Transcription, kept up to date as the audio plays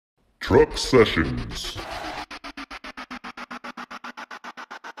Truck Sessions.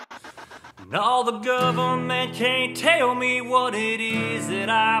 No, the government can't tell me what it is that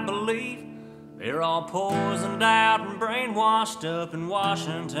I believe. They're all poisoned out and brainwashed up in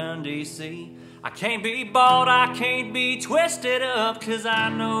Washington, D.C. I can't be bought, I can't be twisted up, 'cause I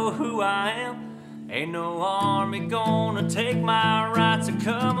know who I am. Ain't no army gonna take my rights or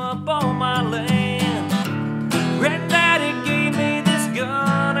come up on my land. Granddaddy gave me this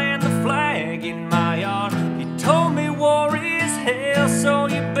gun and the flag in my yard. He told me war is hell, so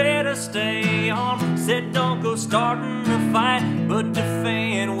you better stay on. Said don't go starting a fight, but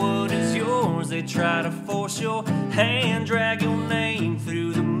defend what is yours. They try to force your hand, drag your name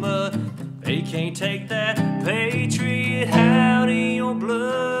through the mud. They can't take that patriot out of your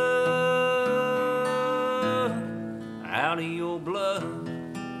blood. Out of your blood.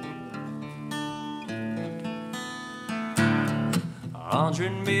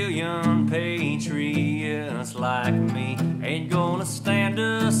 100 million patriots like me ain't gonna stand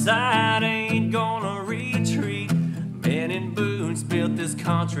aside, ain't gonna retreat. Men in boots built this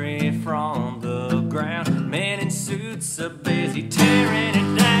country from the ground. Men in suits are busy tearing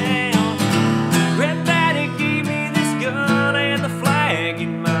it down. Granddaddy gave me this gun and the flag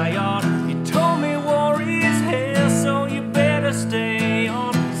in my yard. He told me war is hell, so you better stay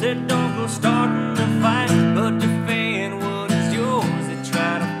on. Said don't go starting a fight, but defend what is yours. They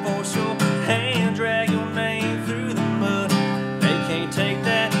try to force your hand, drag your name through the mud. They can't take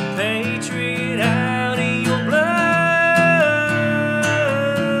that patriot out of your blood.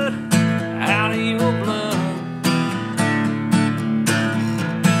 Out of your blood.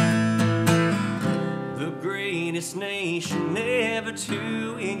 The greatest nation ever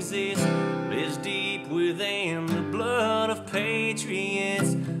to exist lives deep within the blood of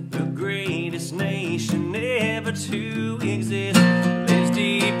patriots. The greatest nation